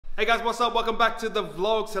Hey guys, what's up? Welcome back to the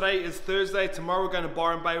vlog. Today is Thursday. Tomorrow we're going to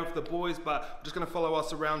Byron Bay with the boys, but we're just going to follow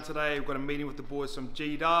us around today. We've got a meeting with the boys from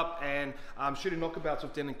Geedup and shooting knockabouts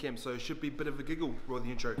with Den and Kemp, so it should be a bit of a giggle. Roll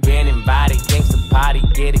the intro. Been invited, gangsta party,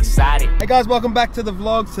 get excited. Hey guys, welcome back to the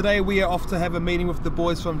vlog. Today we are off to have a meeting with the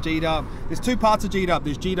boys from Geedup. There's two parts of Geedup.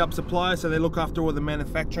 There's Geedup Supply, so they look after all the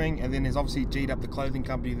manufacturing, and then there's obviously Geedup, the clothing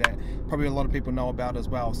company that probably a lot of people know about as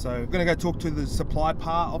well. So we're going to go talk to the supply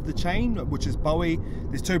part of the chain, which is Bowie.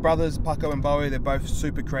 There's two brothers, Paco and Bowie. They're both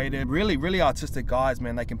super creative, really artistic guys,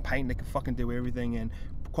 man. They can paint, they can fucking do everything, and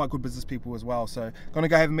quite good business people as well. So gonna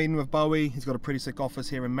go have a meeting with Bowie. He's got a pretty sick office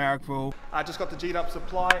here in Marrickville. I just got the Geedup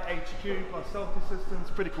Supply HQ plus selfie systems.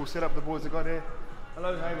 Pretty cool setup the boys have got here.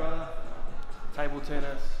 Hello, hey brother. Table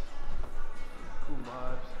tennis. Cool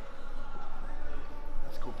vibes.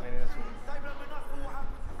 That's cool painting. That's cool.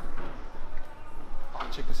 Oh,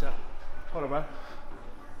 check this out. Hold on, bro.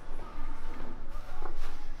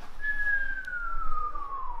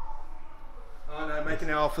 Oh no, making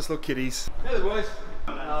our office look kiddies. Hey the boys.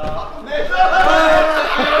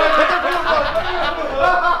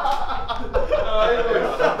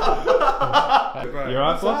 You're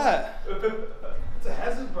right, boss? It's a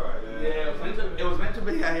hazard, bro. Yeah, it was meant to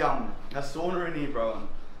be a sauna in here, bro. And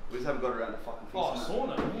we just haven't got around to fucking fixing it. Oh,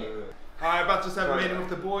 sauna? Yeah. Alright, about to just have a meeting with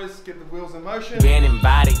the boys, get the wheels in motion. Been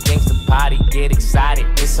invited, gangsta party, get excited.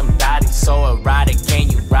 It's some body so erotic,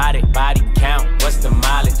 can you ride it? Body count, what's the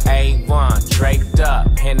mileage? A1, draped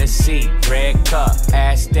up, Hennessy, red cup,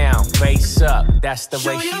 ass down, face up. That's the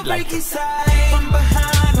way she like it.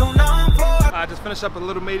 I just finished up a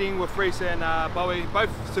little meeting with Reese and Bowie,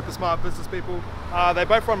 both super smart business people. They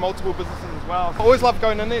both run multiple businesses as well. I always love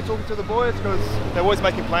going in there, talking to the boys, because they're always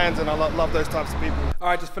making plans, and I love those types of people.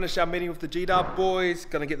 Alright, just finished our meeting with the Geedup boys.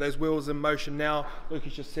 Gonna get those wheels in motion now. Luke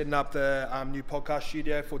is just setting up the new podcast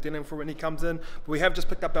studio for Dylan for when he comes in. But we have just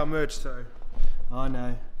picked up our merch, so I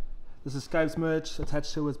know. This is Scape's merch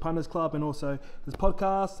attached to his Punters Club, and also his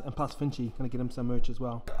podcast, and plus Finchy, gonna get him some merch as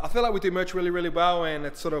well. I feel like we do merch really well, and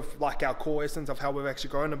it's sort of like our core essence of how we've actually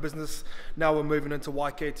grown a business. Now we're moving into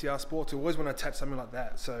YKTR Sports. We always want to attach something like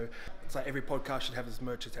that, so it's like every podcast should have this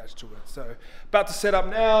merch attached to it. So about to set up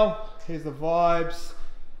now. Here's the vibes.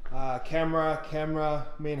 Camera,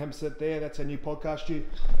 me and him sit there. That's our new podcast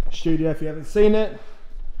studio if you haven't seen it.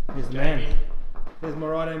 Here's the man. Here's my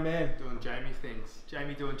right-hand man. Doing Jamie things.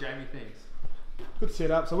 Jamie doing Jamie things. Good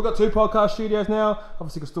setup. So we've got two podcast studios now.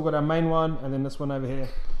 Obviously we've still got our main one, and then this one over here.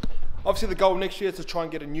 Obviously the goal next year is to try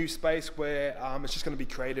and get a new space where it's just going to be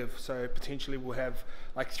creative. So potentially we'll have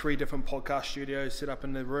like 3 different podcast studios set up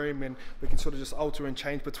in the room, and we can sort of just alter and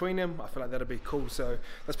change between them. I feel like that'd be cool. So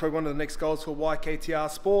that's probably one of the next goals for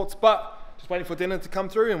YKTR Sports. But just waiting for dinner to come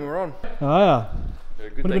through, and we're on. Oh yeah. Very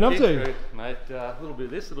good. What have you been up to? Good, mate, a little bit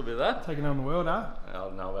of this, a little bit of that. Taking on the world, huh? I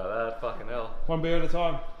don't know about that. Fucking hell. One beer at a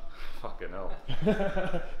time. Fucking hell.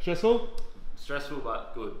 Stressful? Stressful,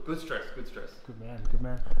 but good. Good stress. Good stress. Good man. Good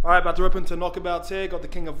man. All right, about to rip into knockabouts here. Got the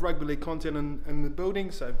king of rugby league content in the building,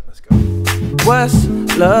 so let's go. What's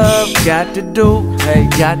love got to do? Hey,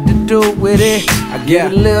 got to do with it. I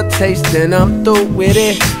get a little taste, then I'm through with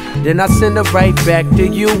it. Then I send it right back to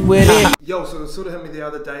you with it. Yo, so it sort of hit me the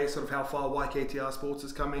other day, sort of how far YKTR Sports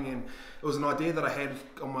is coming, and it was an idea that I had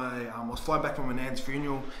on my, I was flying back from my nan's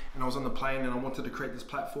funeral, and I was on the plane, and I wanted to create this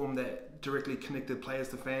platform that directly connected players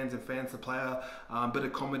to fans and fans to player, bit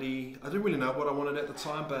of comedy. I didn't really know what I wanted at the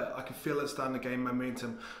time, but I could feel it starting to gain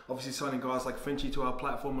momentum. Obviously signing guys like Finchy to our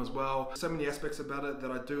platform as well. So many aspects about it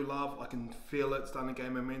that I do love. I can feel it starting to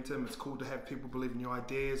gain momentum. It's cool to have people believe in your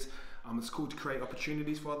ideas. It's cool to create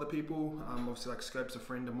opportunities for other people. Obviously, like Scope's a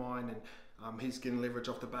friend of mine, and he's getting leverage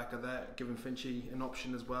off the back of that, giving Finchy an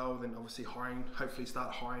option as well. Then obviously hopefully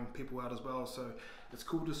start hiring people out as well. So it's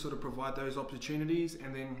cool to sort of provide those opportunities,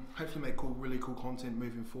 and then hopefully make really cool content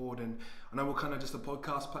moving forward. And I know we're kind of just a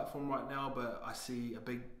podcast platform right now, but I see a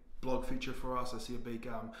big blog future for us. I see a big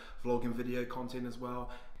vlog and video content as well.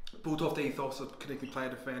 Built off the ethos of connecting player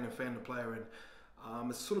to fan and fan to player, and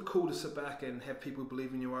it's sort of cool to sit back and have people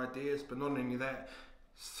believe in your ideas, but not only that,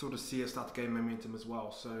 sort of see it start to gain momentum as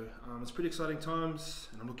well. So it's pretty exciting times,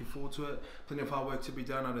 and I'm looking forward to it. Plenty of hard work to be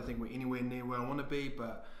done. I don't think we're anywhere near where I want to be,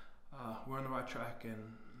 but we're on the right track, and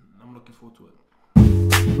I'm looking forward to it.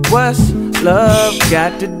 What's love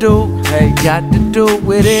got to do? Hey, got to do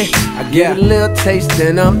with it. I get a little taste,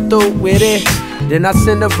 then I'm through with it. Then I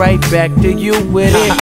send it right back to you with it.